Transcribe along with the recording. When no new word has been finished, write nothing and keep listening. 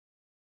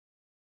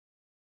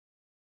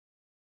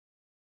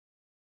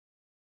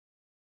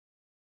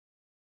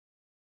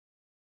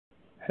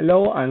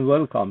Hello and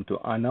welcome to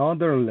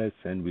another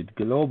lesson with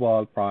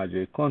Global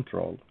Project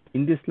Control.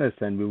 In this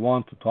lesson, we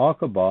want to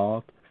talk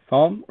about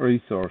some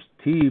resource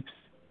tips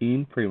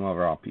in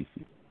Primavera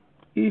P6.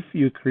 If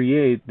you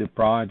create the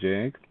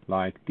project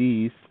like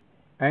this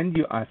and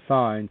you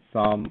assign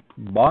some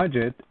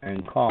budget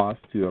and cost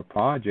to your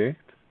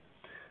project,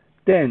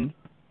 then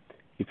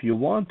if you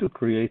want to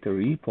create a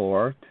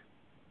report,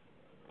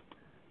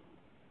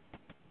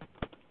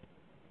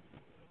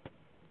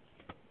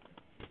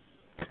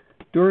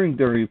 during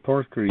the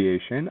report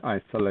creation,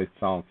 I select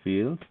some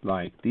fields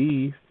like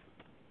these.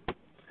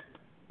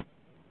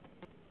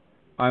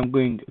 I'm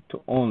going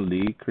to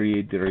only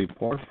create the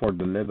report for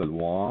the level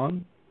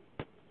 1,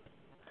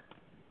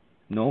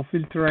 no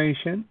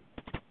filtration,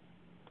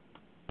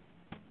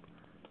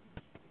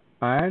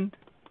 and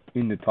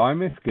in the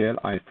time scale,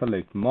 I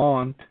select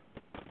month,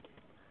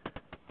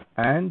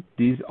 and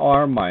these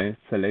are my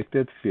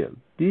selected fields.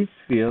 These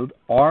fields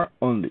are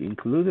only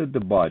included the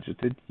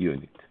budgeted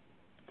unit.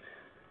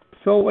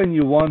 So when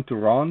you want to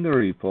run the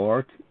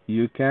report,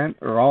 you can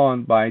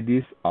run by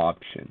this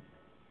option.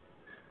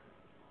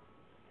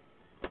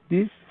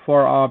 This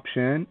for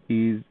option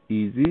is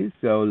easy,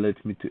 so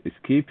let me to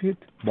skip it.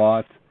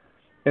 But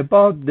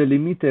about the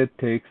limited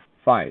text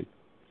file,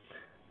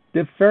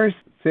 the first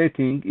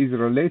setting is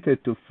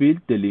related to field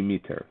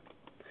delimiter.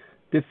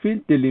 The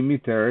field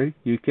delimiter,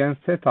 you can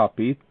set up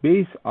it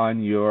based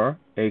on your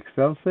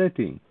Excel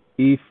setting.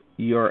 If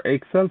your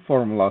Excel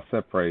formula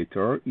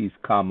separator is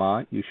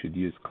comma, you should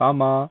use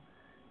comma.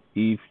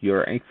 If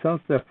your Excel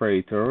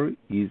separator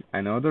is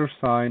another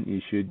sign, you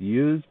should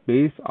use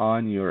based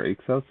on your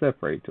Excel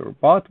separator.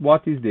 But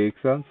what is the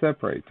Excel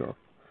separator?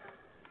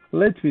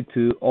 Let me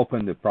to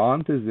open the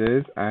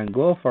parentheses and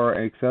go for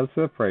Excel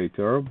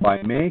separator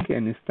by make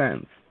an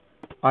instance.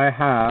 I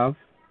have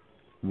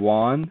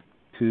 1,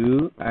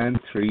 2, and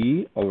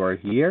 3 over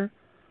here,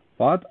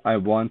 but I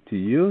want to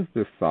use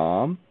the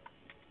sum.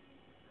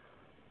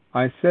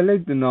 I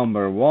select the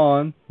number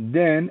 1,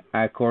 then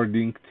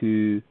according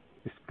to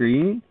the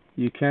screen,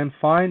 you can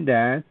find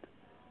that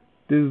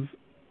this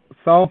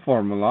sum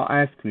formula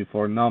asks me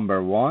for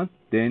number 1,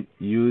 then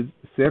use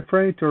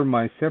separator.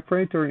 My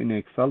separator in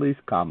Excel is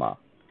comma.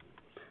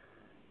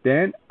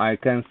 Then I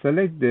can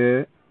select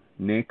the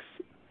next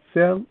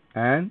cell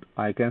and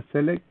I can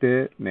select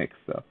the next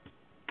cell.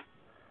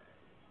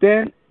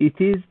 Then it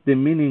is the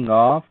meaning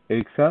of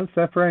Excel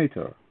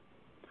separator.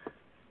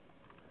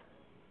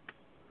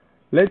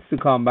 Let's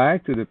come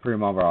back to the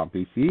Primavera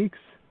P6.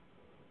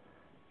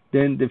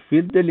 Then the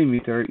field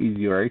delimiter is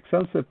your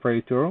Excel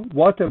separator.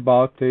 What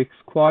about text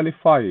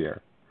qualifier?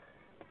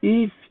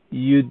 If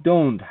you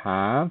don't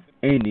have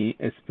any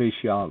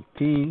special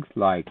things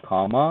like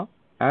comma,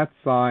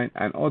 @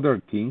 and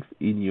other things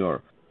in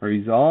your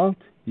result,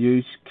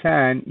 you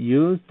can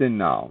use the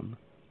noun.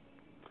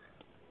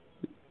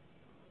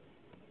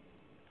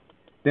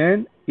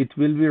 Then it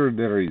will be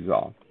the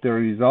result. The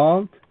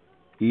result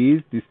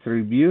is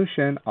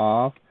distribution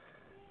of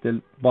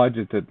the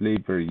budgeted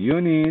labor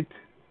unit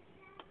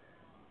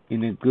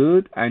in a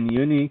good and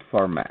unique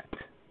format.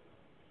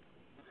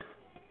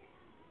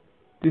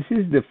 This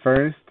is the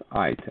first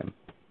item.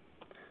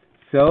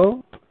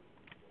 So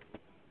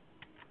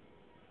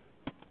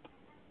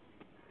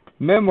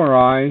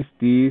memorize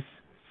this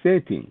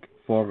setting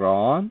for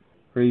run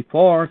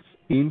reports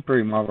in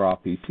Primavera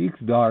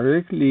P6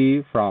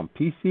 directly from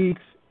P6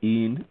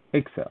 in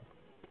Excel.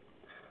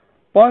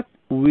 But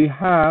we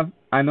have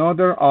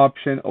another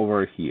option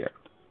over here.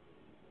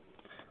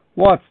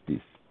 What's this?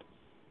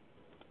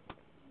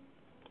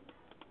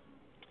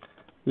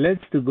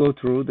 Let's go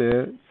through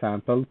the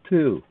sample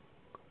 2.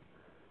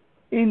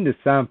 In the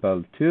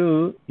sample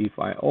 2, if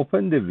I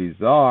open the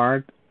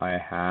wizard, I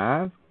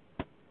have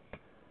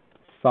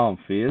some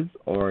fields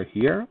over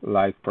here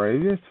like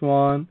previous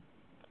one,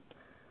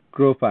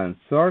 group and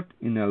sort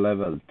in a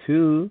level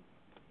 2,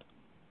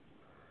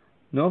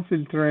 no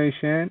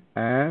filtration,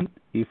 and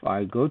if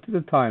I go to the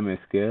time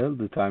scale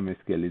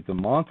is a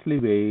monthly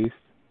base,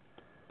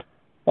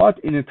 but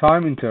in a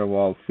time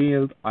interval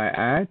field, I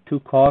add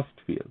to cost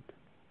field.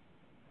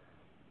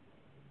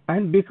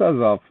 And because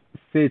of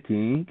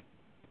setting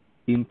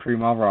in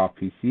Primavera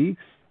P6,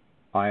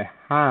 I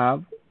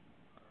have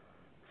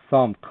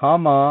some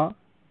comma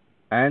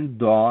and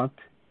dot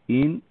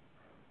in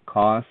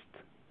cost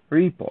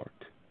report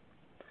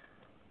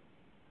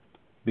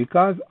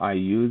because I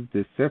use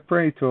the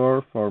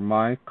separator for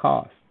my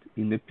cost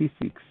in the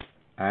P6,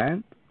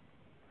 and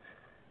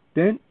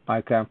then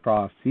I can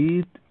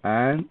proceed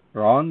and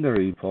run the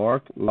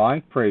report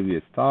like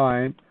previous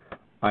time.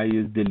 I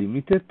use the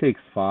limited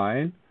text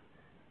file.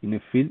 In a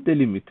field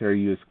delimiter,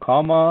 use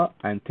comma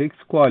and text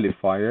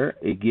qualifier,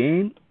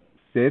 again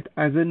set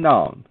as a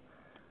noun.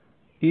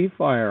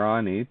 If I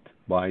run it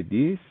by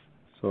this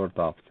sort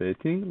of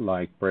setting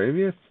like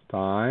previous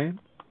time,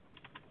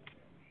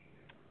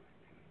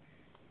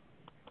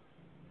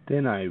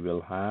 then I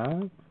will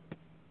have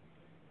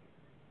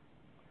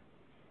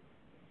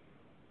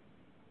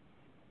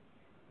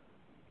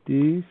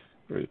this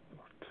report.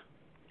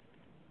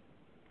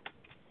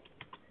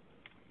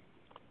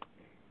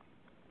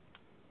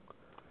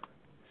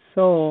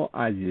 So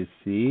as you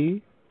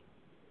see,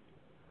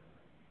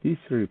 this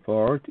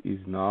report is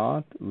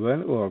not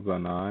well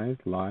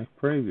organized like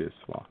previous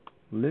one.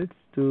 Let's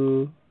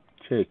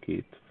check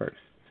it first.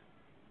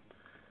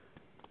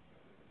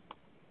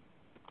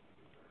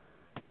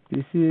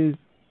 This is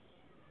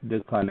the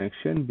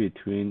connection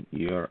between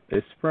your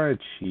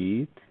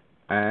spreadsheet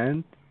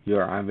and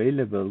your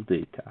available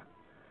data.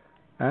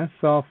 And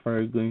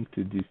software is going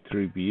to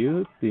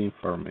distribute the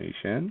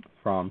information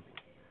from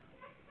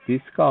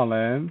this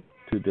column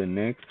to the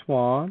next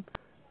one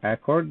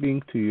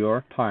according to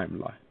your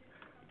timeline.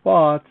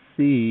 But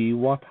see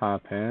what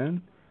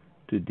happened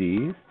to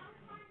this.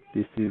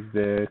 This is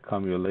the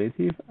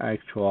cumulative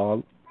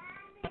actual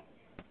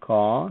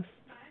cost,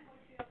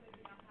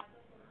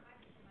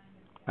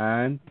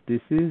 and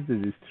this is the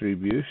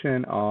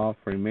distribution of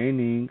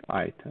remaining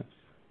items.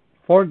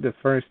 For the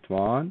first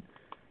one,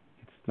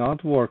 it's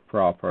not work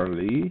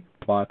properly,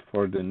 but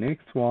for the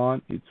next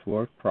one, it's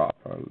work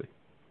properly.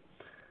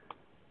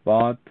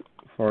 But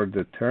for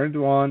the third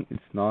one,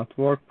 it's not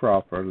work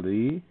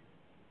properly.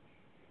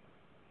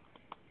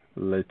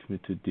 Let me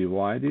to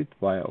divide it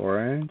by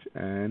orange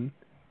and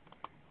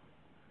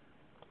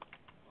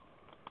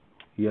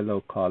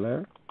yellow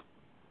color.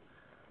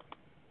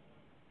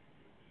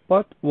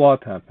 But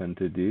what happened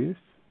to this?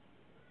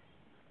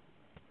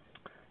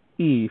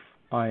 If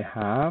I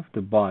have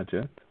the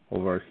budget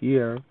over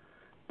here,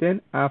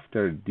 then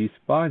after this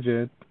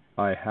budget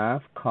I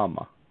have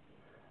comma,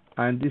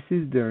 and this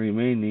is the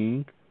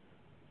remaining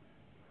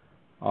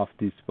of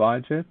this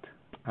budget,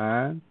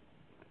 and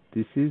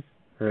this is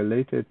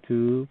related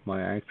to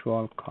my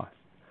actual cost.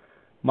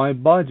 My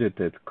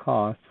budgeted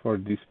cost for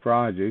this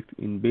project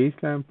in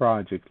baseline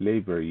project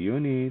labor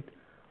unit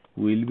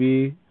will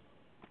be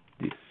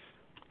this.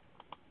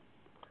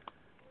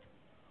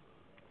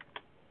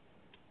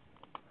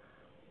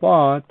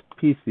 But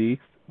P6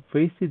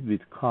 faces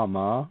with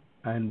comma,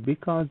 and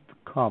because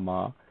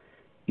comma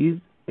is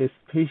a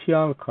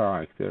special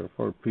character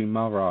for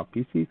Primavera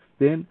P6,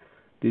 then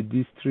the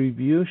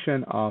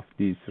distribution of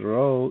this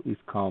row is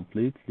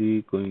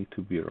completely going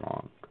to be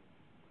wrong.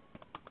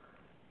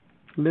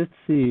 Let's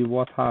see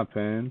what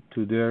happened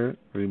to their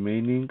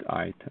remaining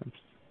items.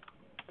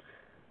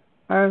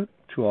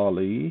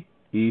 Actually,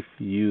 if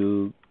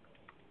you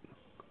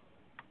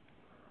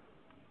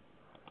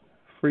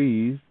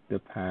freeze the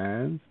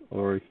pans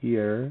over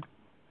here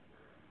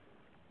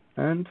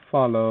and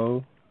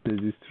follow the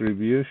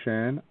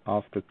distribution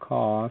of the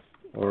cost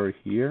over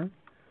here,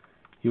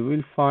 you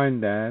will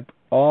find that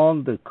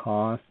all the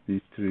cost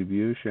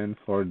distribution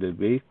for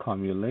the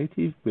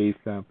cumulative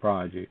baseline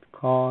project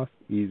cost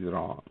is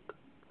wrong.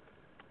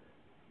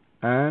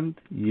 And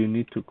you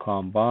need to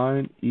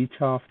combine each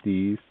of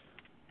these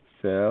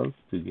cells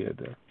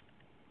together.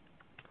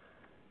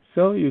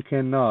 So you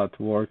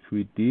cannot work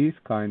with this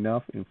kind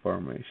of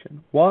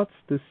information. What's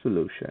the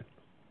solution?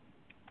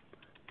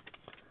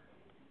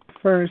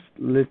 First,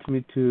 let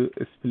me to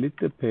split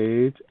the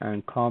page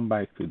and come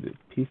back to the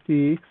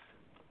P6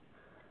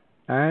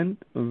 and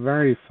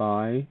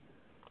verify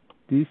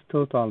this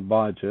total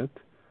budget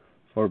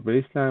for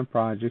baseline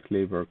project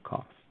labor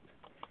cost.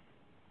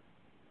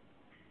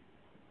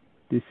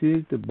 This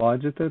is the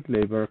budgeted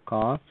labor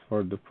cost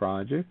for the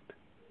project,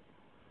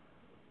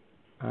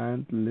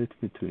 and let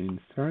me to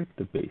insert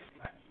the baseline.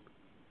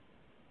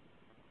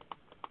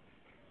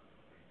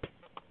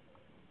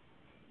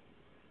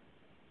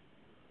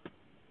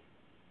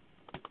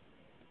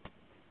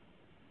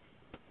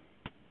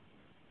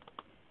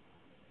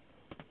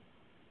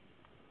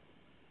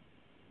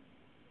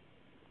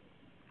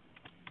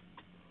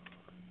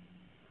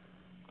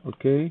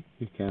 Okay,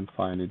 you can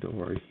find it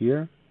over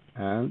here,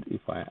 and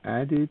if I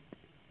add it,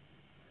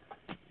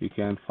 you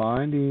can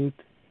find it.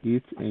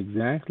 It's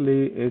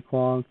exactly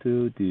equal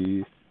to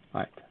this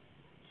item.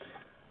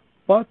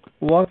 But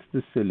what's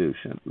the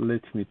solution?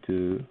 Let me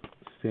to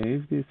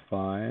save this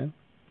file.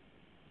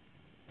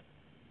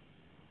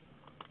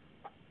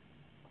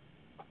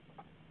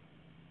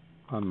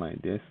 On my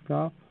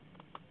desktop.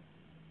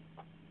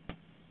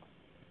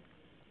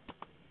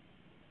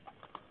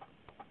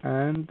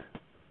 And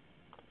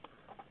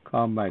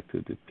come back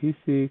to the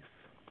P6.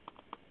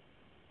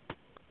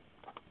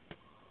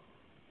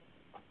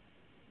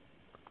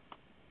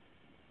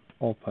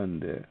 Open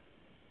the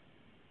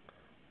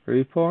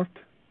report,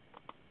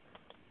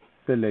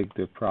 select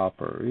the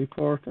proper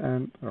report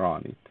and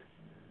run it.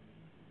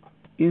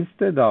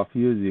 Instead of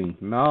using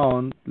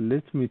noun,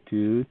 let me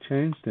to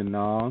change the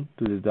noun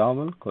to the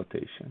double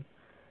quotation.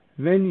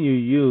 When you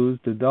use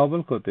the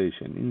double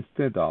quotation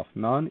instead of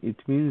noun, it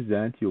means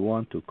that you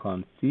want to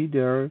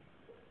consider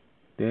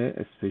the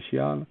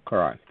special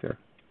character.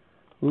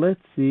 Let's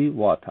see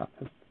what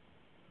happens.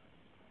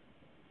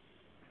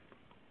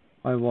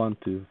 I want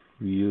to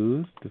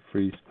use the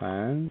freeze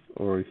pans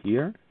over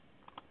here,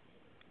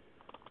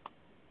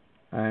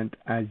 and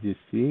as you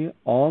see,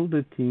 all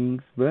the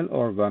things well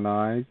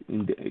organized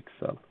in the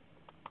Excel.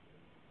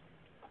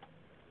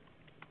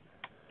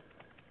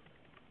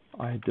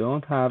 I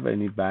don't have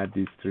any bad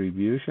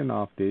distribution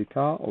of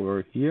data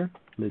over here.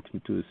 Let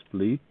me to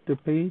split the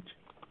page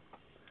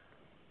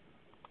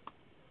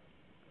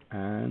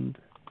and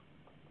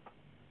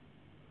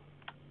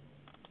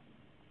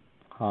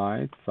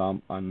hide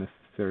some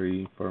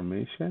unnecessary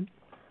information.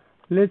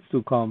 Let's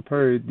to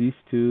compare these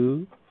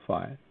two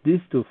files.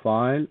 These two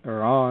files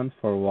run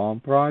for one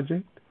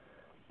project,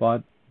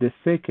 but the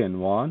second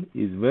one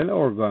is well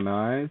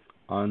organized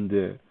on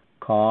the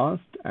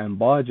cost and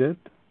budget,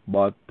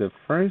 but the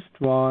first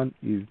one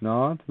is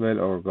not well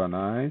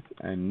organized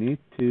and need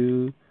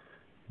to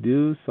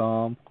do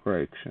some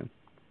correction.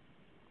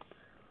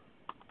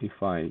 If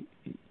I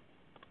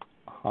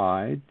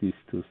hide these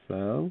two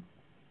cells,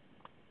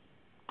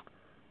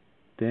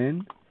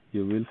 then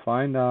you will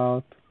find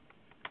out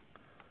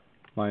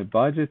my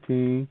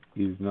budgeting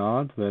is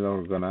not well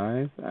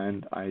organized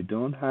and I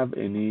don't have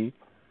any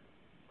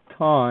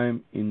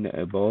time in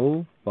the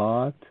above,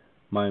 but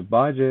my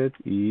budget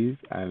is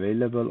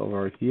available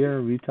over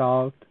here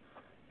without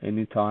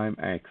any time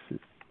access.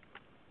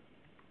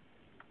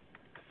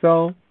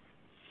 So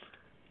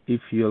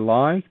if you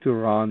like to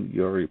run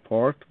your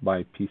report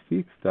by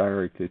P6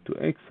 directly to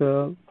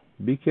Excel,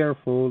 be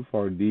careful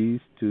for these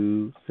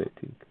two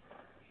settings.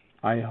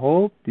 I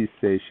hope this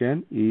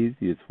session is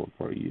useful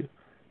for you.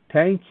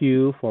 Thank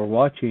you for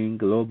watching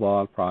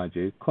Global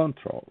Project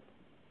Control.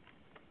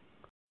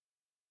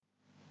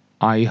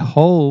 I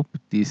hope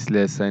this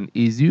lesson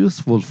is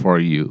useful for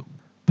you.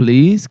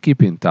 Please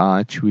keep in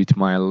touch with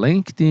my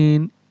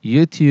LinkedIn,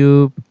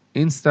 YouTube,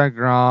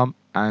 Instagram,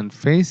 and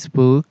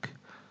Facebook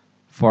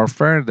for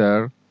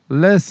further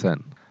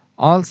lesson.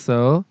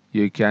 Also,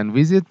 you can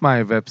visit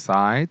my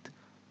website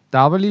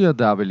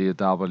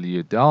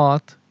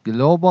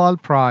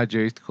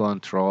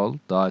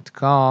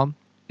www.globalprojectcontrol.com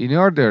in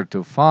order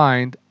to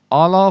find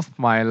all of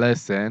my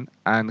lesson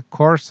and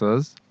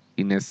courses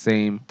in the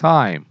same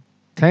time.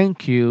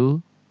 Thank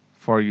you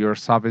for your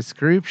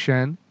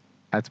subscription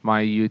at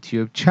my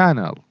YouTube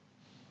channel.